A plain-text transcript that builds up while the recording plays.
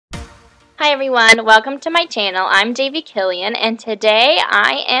Hi everyone, welcome to my channel. I'm Davy Killian and today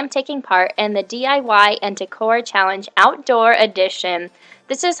I am taking part in the DIY and Decor Challenge Outdoor Edition.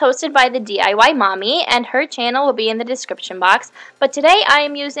 This is hosted by the DIY Mommy and her channel will be in the description box. But today I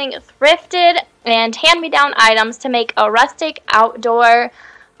am using thrifted and hand-me-down items to make a rustic outdoor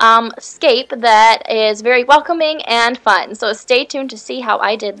scape that is very welcoming and fun. So stay tuned to see how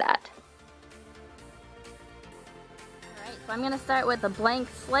I did that. So I'm going to start with a blank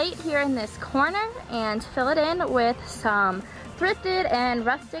slate here in this corner and fill it in with some thrifted and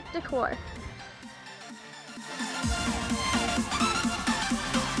rustic decor.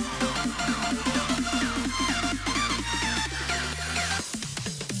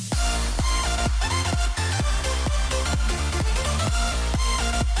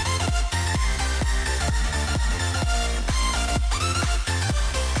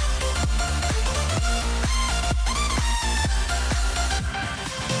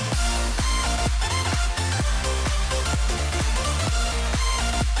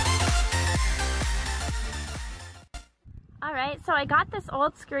 Alright, so I got this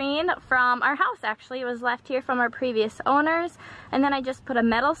old screen from our house actually. It was left here from our previous owners. And then I just put a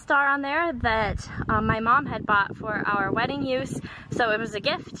metal star on there that my mom had bought for our wedding use. So it was a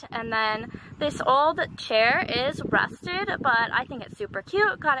gift. And then this old chair is rusted, but I think it's super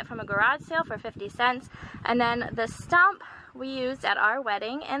cute. Got it from a garage sale for 50 cents. And then the stump we used at our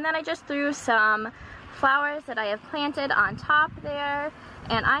wedding. And then I just threw some flowers that I have planted on top there.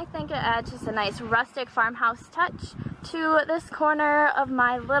 And I think it adds just a nice rustic farmhouse touch to this corner of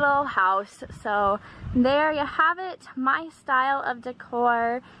my little house. So there you have it, my style of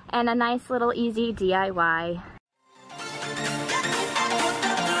decor and a nice little easy DIY.